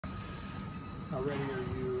How ready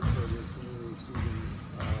are you for this new season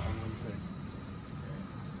on Wednesday?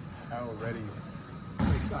 How ready?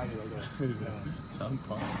 I'm excited, I guess. Yeah. So I'm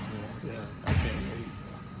pumped, man. Yeah. I can't wait.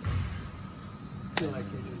 I feel like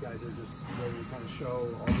you guys are just ready to kind of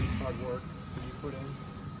show all this hard work that you put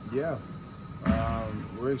in. Yeah.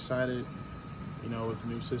 We're excited, you know, with the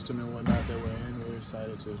new system and whatnot that we're in. We're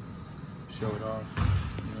excited to show it off,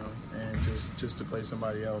 you know, and just to play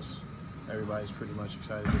somebody else. Everybody's pretty much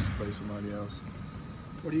excited just to play somebody else.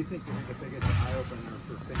 What do you think will be the biggest eye-opener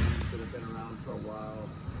for fans that have been around for a while,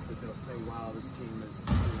 that they'll say, wow, this team is,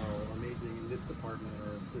 you know, amazing in this department,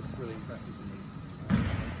 or this really impresses me?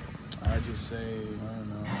 I just say, I don't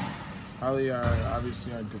know, probably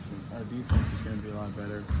obviously our defense is going to be a lot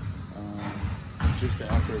better. Just the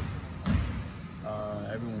effort.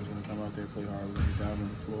 Everyone's going to come out there and play hard. We're going to be down on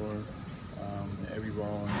the floor. Every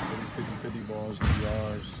ball, every 50-50 ball is going to be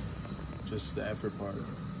ours. Just the effort part is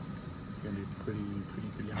going to be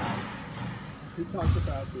pretty high. We talked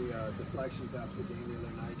about the deflections after the game the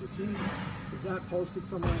other night. Is that posted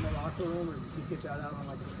somewhere in the locker room, or does he get that out on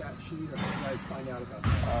like a stat sheet, or how do you guys find out about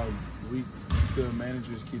that? The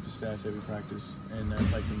managers keep the stats every practice, and that's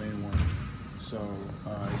like the main one. So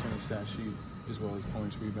it's on the stat sheet as well as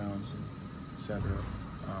points, rebounds, etc.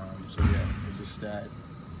 So yeah, it's a stat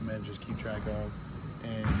managers keep track of,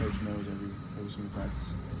 and coach knows every single practice.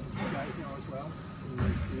 Do you guys know as well?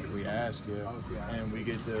 Can you see it? We ask, yeah. Oh, yeah. And we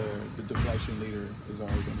get the deflection leader is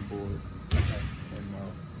always on the board. Okay. And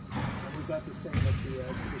was that the same at the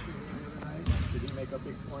exhibition game the other night? Did he make a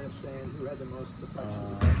big point of saying who had the most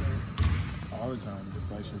deflections at that game? All the time,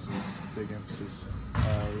 deflections is big emphasis.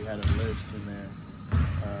 We had a list in there.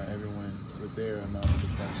 Everyone with their amount of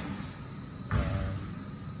deflections.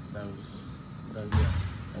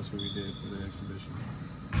 That's what we did for the exhibition.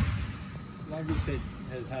 Long Beach State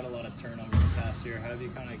has had a lot of turnover the past year. How have you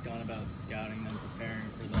kind of gone about scouting them, preparing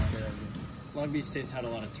for them? Long Beach State's had a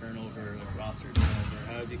lot of turnover, like roster turnover.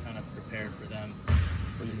 How have you kind of prepared for them?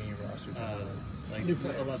 What do you mean roster turnover? Like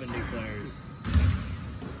 11 new players.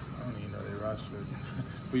 I don't even know their roster.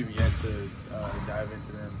 We've yet to dive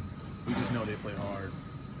into them. We just know they play hard,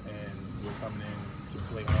 and we're coming in to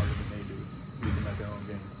play harder than they do, beat them at their own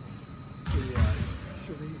game.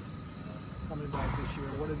 Sharif coming back this year,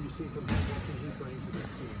 what have you seen from him? What can he bring to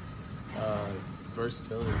this team?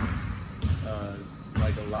 Versatility.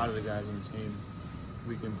 Like a lot of the guys on the team,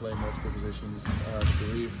 we can play multiple positions.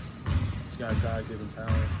 Sharif, he's got God-given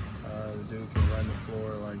talent. The dude can run the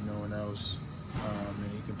floor like no one else,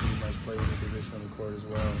 and he can pretty much play any position on the court as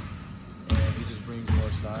well. And he just brings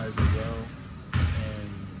more size as well.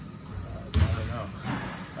 And I don't know.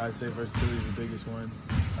 I'd say versatility is the biggest one.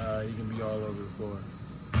 He can be all over the floor.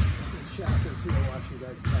 Shaq is here watching you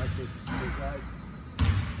guys practice. Is that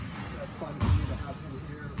fun for you to have him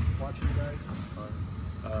here watching you guys? Fun.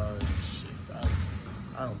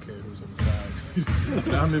 I don't care who's on the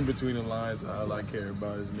side. I'm in between the lines. All I care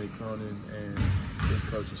about is Mick Cronin and his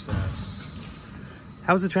coaching staff.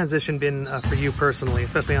 How's the transition been for you personally,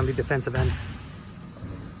 especially on the defensive end?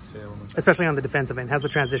 Say that one more time. Especially on the defensive end, how's the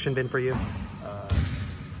transition been for you?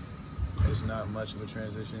 It's not much of a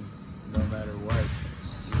transition. No matter what,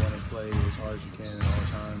 you want to play as hard as you can at all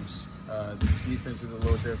times. The defense is a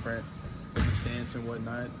little different with the stance and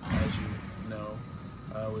whatnot, as you know,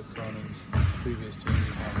 with Cronin's previous teams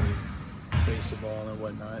and how they face the ball and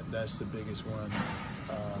whatnot. That's the biggest one.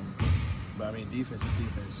 But I mean, defense is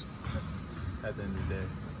defense at the end of the day.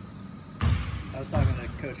 I was talking to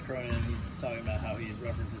Coach Cronin, talking about how he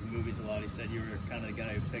references movies a lot. He said you were kind of the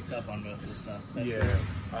guy who picked up on most of the stuff. Yeah,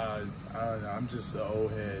 I don't know. I'm just an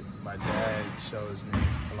old head. My dad shows me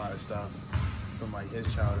a lot of stuff from like his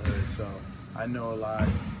childhood, so I know a lot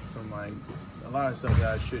from like a lot of stuff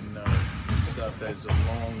that I shouldn't know. Stuff that's a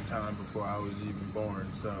long time before I was even born.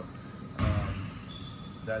 So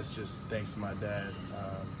that's just thanks to my dad.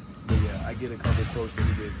 But yeah, I get a couple quotes that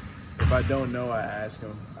he gets. If I don't know, I ask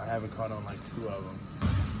him. I haven't caught on like 2 of them.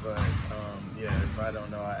 But yeah, if I don't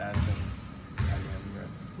know, I ask him.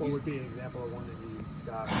 What would be an example of one that you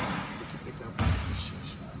got that you picked up on? I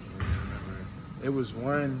can't remember. It was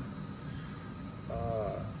one,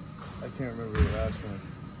 I can't remember the last one,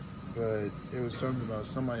 but it was something about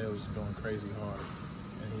somebody that was going crazy hard.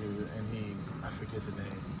 And I forget the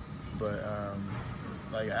name. But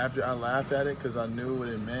like after I laughed at it because I knew what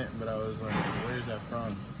it meant, but I was like, where's that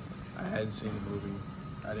from? I hadn't seen the movie.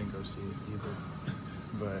 I didn't go see it either.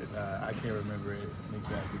 But I can't remember an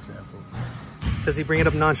exact example. Does he bring it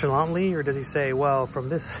up nonchalantly, or does he say, well, from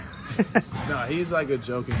this? No, he's like a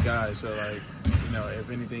joking guy. So like, you know, if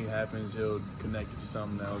anything happens, he'll connect it to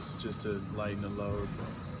something else just to lighten the load,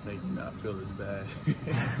 make you not feel as bad.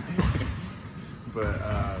 But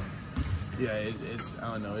yeah, it's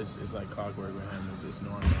I don't know. It's like clockwork with him. It's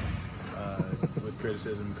normal. With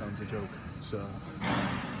criticism comes a joke. So.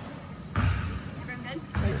 Everyone good?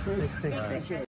 Thanks, Chris. Thanks. Thanks.